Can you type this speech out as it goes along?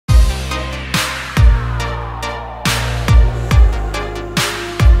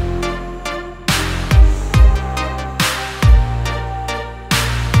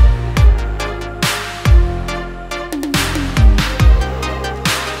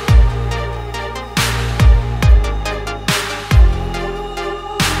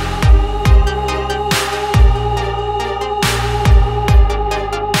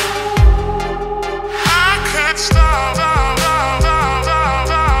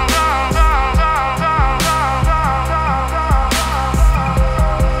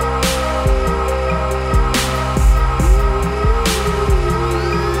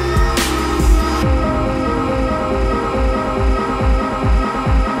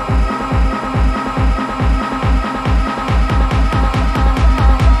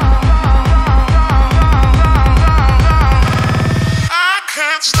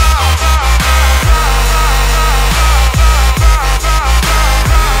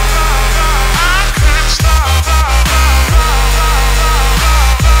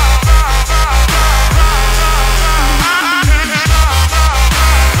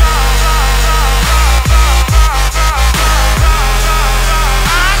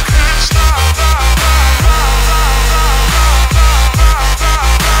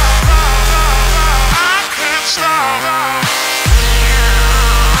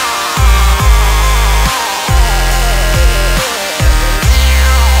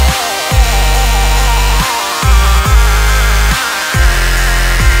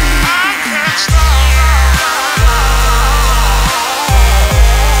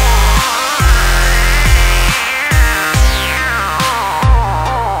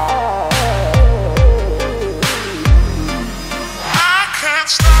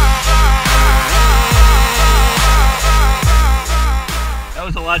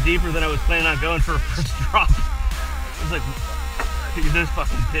lot deeper than I was planning on going for a first drop. I was like, look at this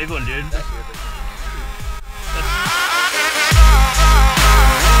fucking big one, dude.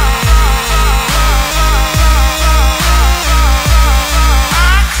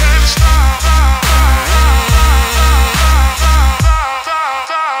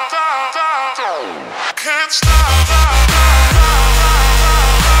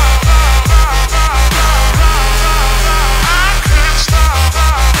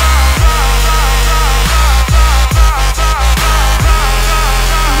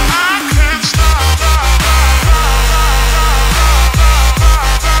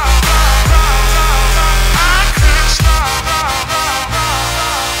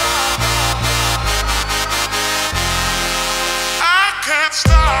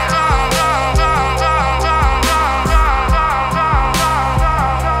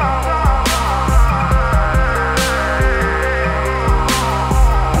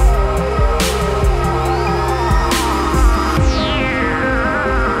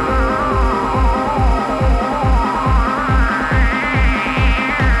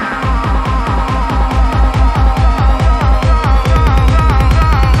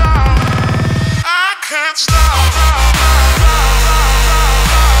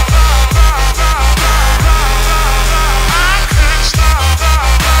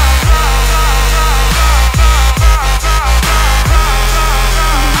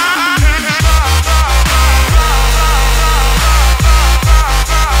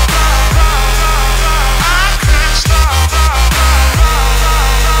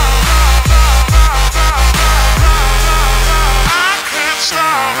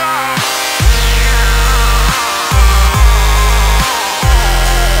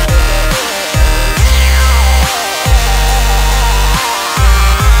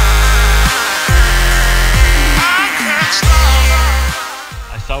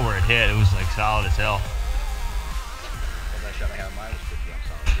 Where it hit, it was like solid as hell. Well, that shot I had on mine was pretty damn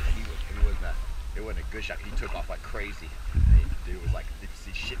solid. It wasn't a good shot. He took off like crazy. And the dude was like, did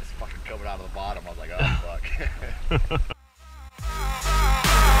you see shit that's fucking coming out of the bottom? I was like, oh fuck.